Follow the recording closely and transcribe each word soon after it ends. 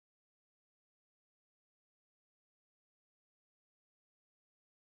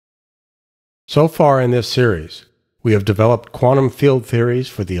So far in this series, we have developed quantum field theories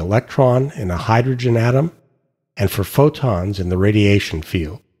for the electron in a hydrogen atom and for photons in the radiation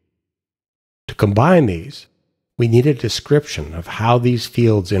field. To combine these, we need a description of how these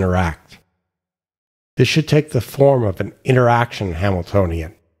fields interact. This should take the form of an interaction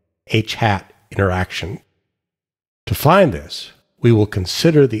Hamiltonian, H-hat interaction. To find this, we will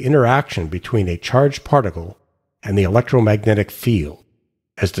consider the interaction between a charged particle and the electromagnetic field,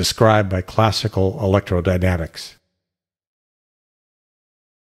 as described by classical electrodynamics.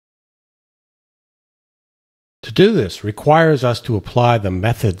 To do this requires us to apply the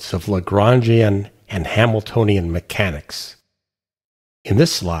methods of Lagrangian and Hamiltonian mechanics. In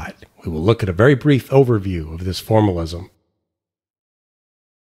this slide, we will look at a very brief overview of this formalism.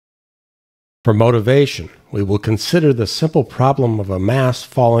 For motivation, we will consider the simple problem of a mass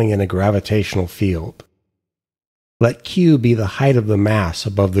falling in a gravitational field. Let q be the height of the mass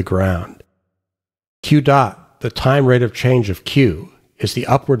above the ground. Q dot, the time rate of change of q, is the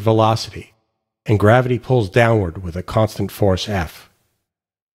upward velocity, and gravity pulls downward with a constant force F.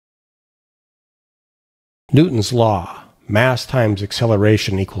 Newton's law, mass times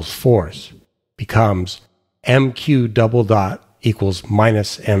acceleration equals force, becomes mq double dot equals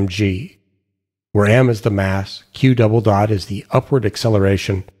minus mg, where m is the mass, q double dot is the upward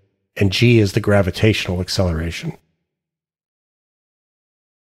acceleration, and g is the gravitational acceleration.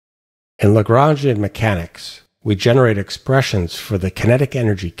 In Lagrangian mechanics, we generate expressions for the kinetic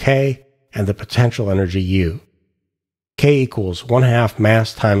energy K and the potential energy U. K equals 1/2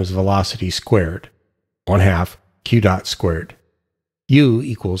 mass times velocity squared, 1/2 q dot squared. U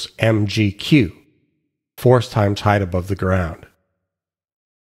equals mgq, force times height above the ground.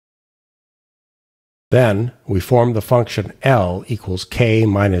 Then we form the function L equals k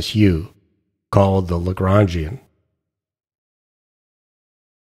minus u, called the Lagrangian.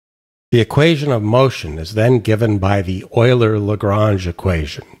 The equation of motion is then given by the Euler-Lagrange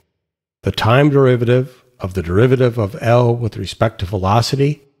equation. The time derivative of L with respect to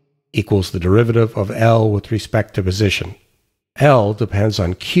velocity equals the derivative of L with respect to position. L depends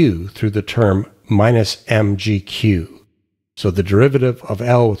on q through the term minus mgq. So the derivative of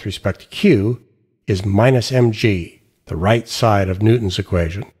L with respect to q is minus mg, the right side of Newton's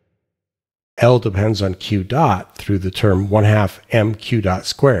equation. L depends on q dot through the term 1/2 mq dot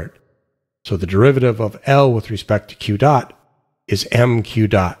squared. So the derivative of L with respect to q dot is mq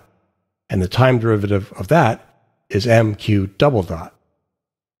dot, and the time derivative of that is mq double dot,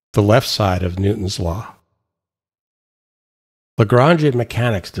 the left side of Newton's law. Lagrangian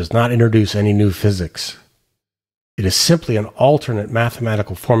mechanics does not introduce any new physics. It is simply an alternate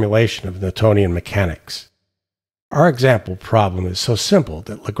mathematical formulation of Newtonian mechanics. Our example problem is so simple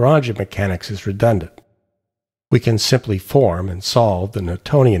that Lagrangian mechanics is redundant. We can simply form and solve the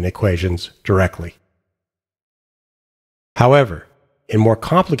Newtonian equations directly. However, in more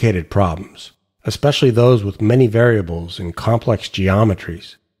complicated problems, especially those with many variables and complex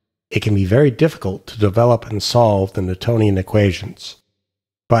geometries, it can be very difficult to develop and solve the Newtonian equations.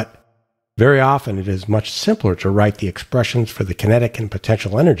 But very often it is much simpler to write the expressions for the kinetic and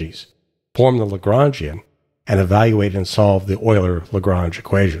potential energies, form the Lagrangian, and evaluate and solve the Euler-Lagrange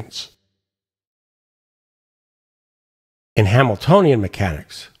equations. In Hamiltonian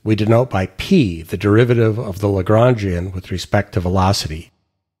mechanics, we denote by p the derivative of the Lagrangian with respect to velocity,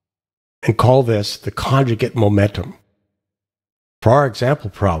 and call this the conjugate momentum. For our example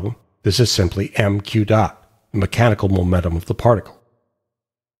problem, this is simply mq dot, the mechanical momentum of the particle.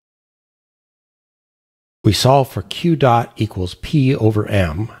 We solve for q dot equals p over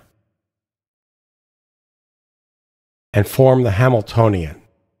m, and form the Hamiltonian,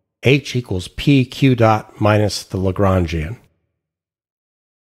 h equals pq dot minus the Lagrangian.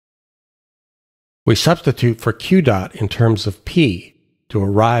 We substitute for q dot in terms of p to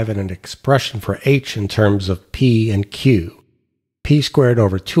arrive at an expression for h in terms of p and q, p squared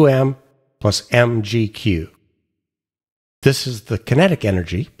over 2m plus mgq. This is the kinetic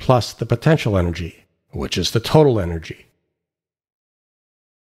energy plus the potential energy, which is the total energy.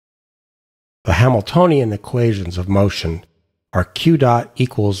 The Hamiltonian equations of motion are q dot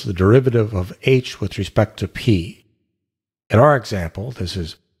equals the derivative of h with respect to p. In our example, this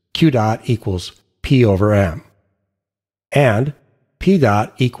is q dot equals p over m, and p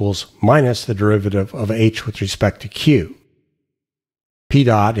dot equals minus the derivative of h with respect to q. P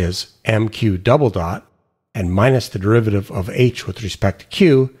dot is mq double dot, and minus the derivative of h with respect to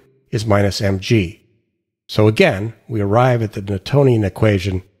q is minus mg. So again, we arrive at the Newtonian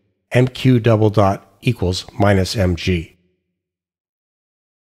equation mq double dot equals minus mg.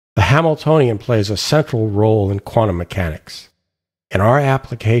 The Hamiltonian plays a central role in quantum mechanics. In our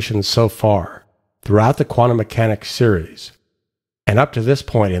applications so far, throughout the quantum mechanics series, and up to this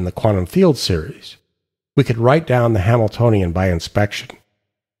point in the quantum field series, we could write down the Hamiltonian by inspection.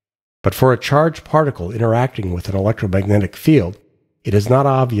 But for a charged particle interacting with an electromagnetic field, it is not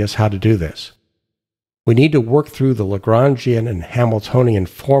obvious how to do this. We need to work through the Lagrangian and Hamiltonian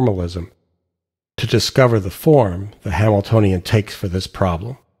formalism to discover the form the Hamiltonian takes for this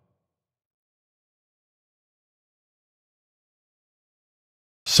problem.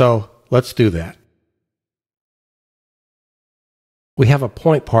 So let's do that. We have a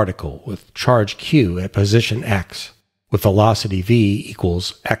point particle with charge q at position x, with velocity v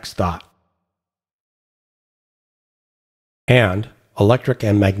equals x dot, and electric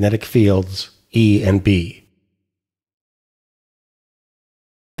and magnetic fields E and B.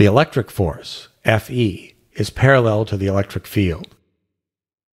 The electric force, Fe, is parallel to the electric field.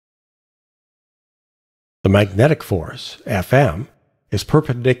 The magnetic force, Fm, is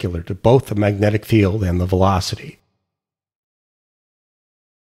perpendicular to both the magnetic field and the velocity.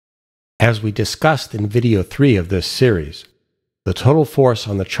 As we discussed in video 3 of this series, the total force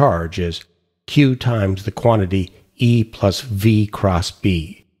on the charge is Q times the quantity E plus V cross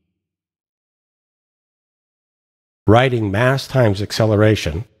B. Writing mass times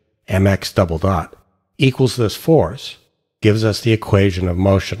acceleration, mx double dot, equals this force gives us the equation of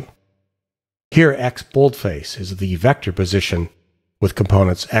motion. Here x boldface is the vector position with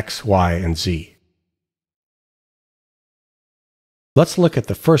components x, y, and z. Let's look at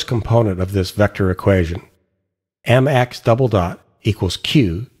the first component of this vector equation. Mx double dot equals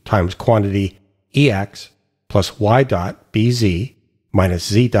q times quantity Ex plus y dot bz minus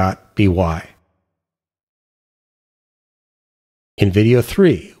z dot by. In video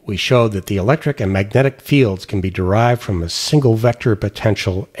 3, we showed that the electric and magnetic fields can be derived from a single vector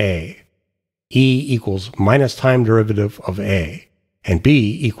potential A. E equals minus time derivative of A, and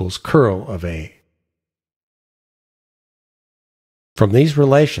B equals curl of A. From these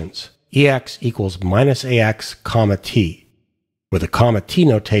relations, Ex equals minus Ax comma t, where the comma t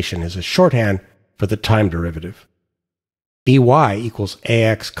notation is a shorthand for the time derivative. By equals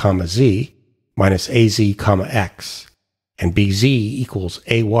Ax comma z minus Az comma x, and Bz equals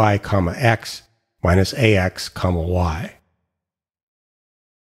Ay comma x minus Ax comma y.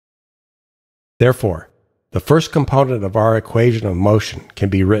 Therefore, the first component of our equation of motion can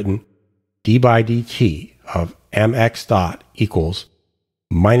be written d by dt of mx dot equals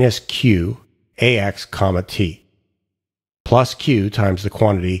minus q ax comma t plus q times the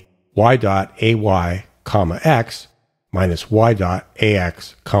quantity y dot ay comma x minus y dot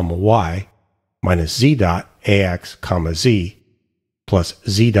ax comma y minus z dot ax comma z plus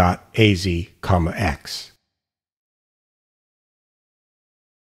z dot az comma x.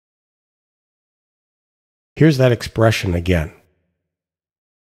 Here's that expression again.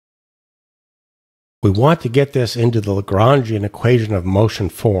 We want to get this into the Lagrangian equation of motion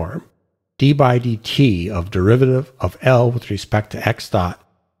form. D by dt of derivative of L with respect to x dot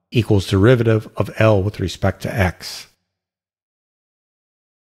equals derivative of L with respect to x.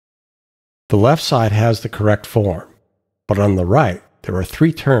 The left side has the correct form, but on the right there are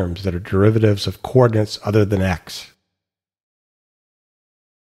three terms that are derivatives of coordinates other than x.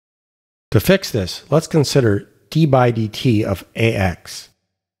 To fix this, let's consider d by dt of ax.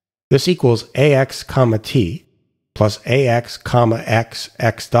 This equals ax comma t plus ax comma x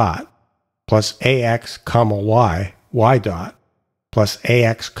x dot plus ax comma y y dot plus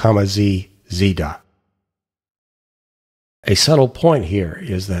ax comma z z dot. A subtle point here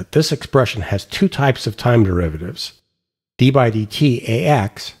is that this expression has two types of time derivatives, d by dt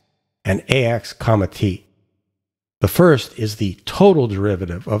ax and ax comma t. The first is the total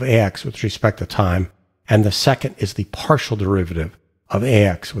derivative of ax with respect to time, and the second is the partial derivative of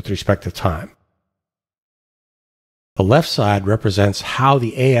ax with respect to time. The left side represents how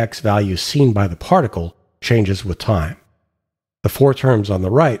the ax value seen by the particle changes with time. The four terms on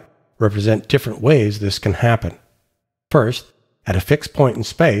the right represent different ways this can happen. First, at a fixed point in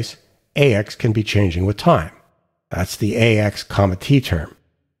space, ax can be changing with time. That's the ax comma t term,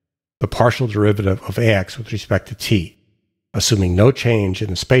 the partial derivative of ax with respect to t, assuming no change in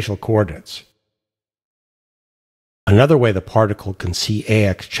the spatial coordinates. Another way the particle can see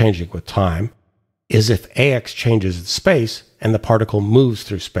ax changing with time is if ax changes in space and the particle moves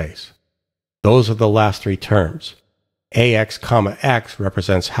through space. Those are the last three terms. Ax comma x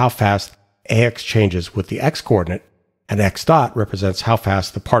represents how fast ax changes with the x-coordinate, and x dot represents how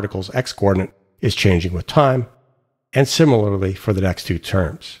fast the particle's x-coordinate is changing with time, and similarly for the next two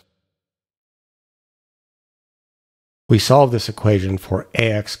terms. We solve this equation for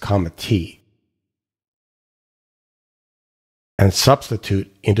ax comma t and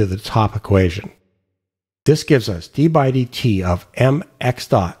substitute into the top equation. This gives us d by dt of mx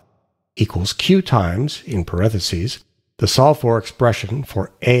dot equals q times, in parentheses, the solved for expression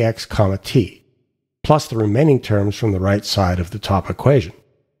for ax comma t, plus the remaining terms from the right side of the top equation.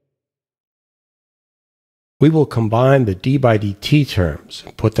 We will combine the d by dt terms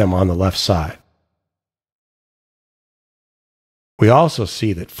and put them on the left side. We also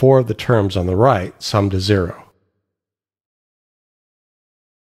see that 4 of the terms on the right sum to 0.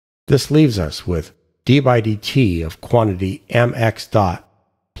 This leaves us with d by dt of quantity mx dot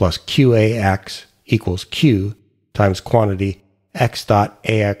plus qax equals q times quantity x dot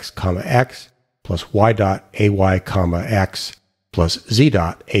ax comma x plus y dot ay comma x plus z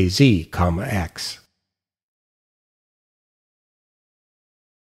dot az comma x.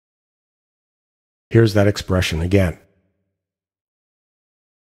 Here's that expression again.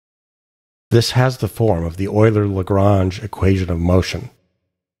 This has the form of the Euler-Lagrange equation of motion.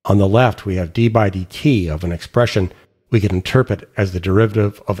 On the left, we have d by dt of an expression we can interpret as the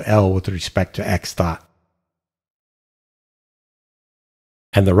derivative of L with respect to x dot.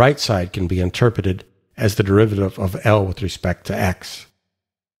 And the right side can be interpreted as the derivative of L with respect to x.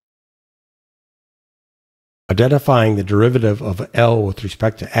 Identifying the derivative of L with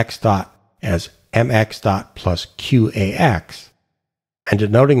respect to x dot as mx dot plus qax, and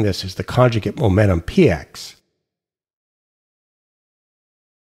denoting this as the conjugate momentum px,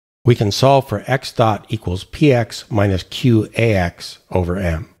 we can solve for x dot equals px minus qax over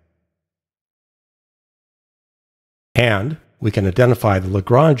m. And we can identify the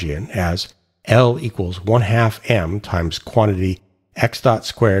Lagrangian as L equals 1/2 m times quantity x dot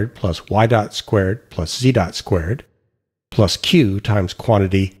squared plus y dot squared plus z dot squared plus q times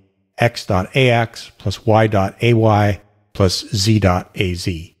quantity x dot ax plus y dot ay plus z dot az.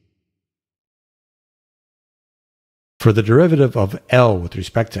 For the derivative of L with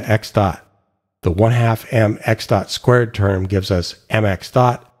respect to x dot, the 1/2 m x dot squared term gives us mx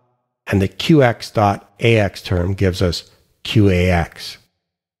dot, and the qx dot ax term gives us qax.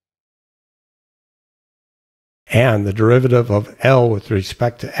 And the derivative of L with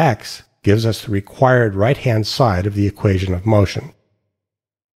respect to x gives us the required right-hand side of the equation of motion.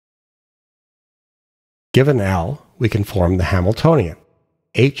 Given L, we can form the Hamiltonian.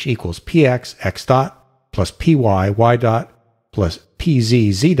 H equals px x dot plus py y dot plus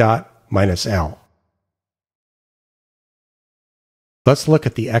pz z dot minus L. Let's look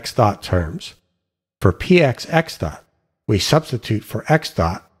at the x dot terms. For px x dot, we substitute for x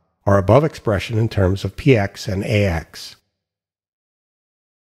dot our above expression in terms of px and ax.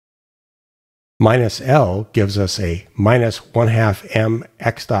 Minus L gives us a minus 1/2 m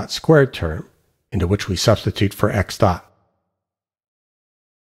x dot squared term, into which we substitute for x dot,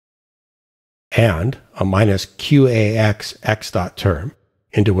 and a minus qax x dot term,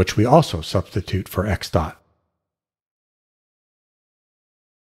 into which we also substitute for x dot.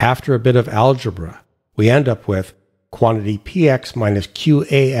 After a bit of algebra, we end up with quantity px minus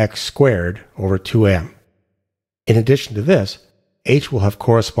qax squared over 2m. In addition to this, h will have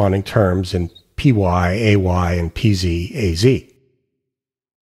corresponding terms in py, ay, and pz, az.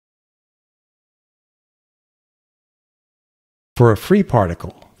 For a free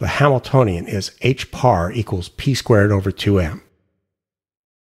particle, the Hamiltonian is h par equals p squared over 2m.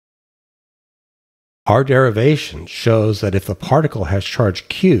 Our derivation shows that if the particle has charge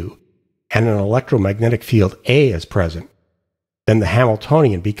q and an electromagnetic field A is present, then the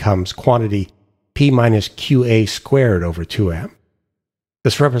Hamiltonian becomes quantity p minus qa squared over 2m.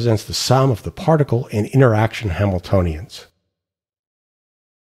 This represents the sum of the particle and interaction Hamiltonians.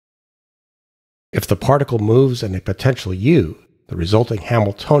 If the particle moves in a potential u, the resulting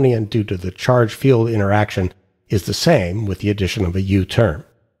Hamiltonian due to the charge field interaction is the same with the addition of a u term.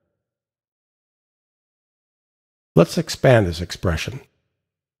 Let's expand this expression.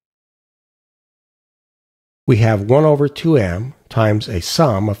 We have 1 over 2m times a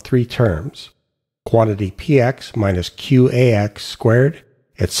sum of 3 terms, quantity px minus qax squared,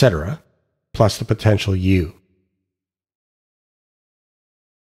 etc., plus the potential u.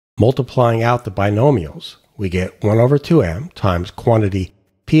 Multiplying out the binomials, we get 1 over 2m times quantity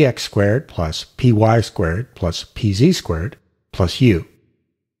px squared plus py squared plus pz squared plus u,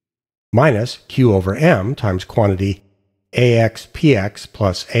 minus q over m times quantity ax px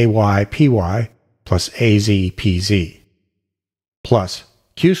plus ay py plus az pz, plus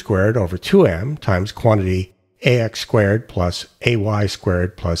q squared over 2m times quantity ax squared plus ay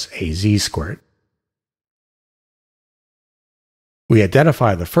squared plus az squared. We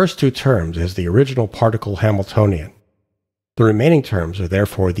identify the first 2 terms as the original particle Hamiltonian. The remaining terms are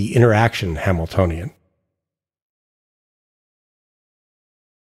therefore the interaction Hamiltonian.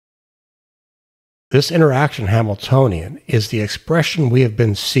 This interaction Hamiltonian is the expression we have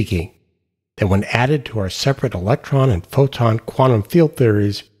been seeking, that when added to our separate electron and photon quantum field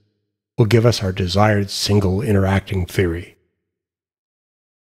theories will give us our desired single interacting theory.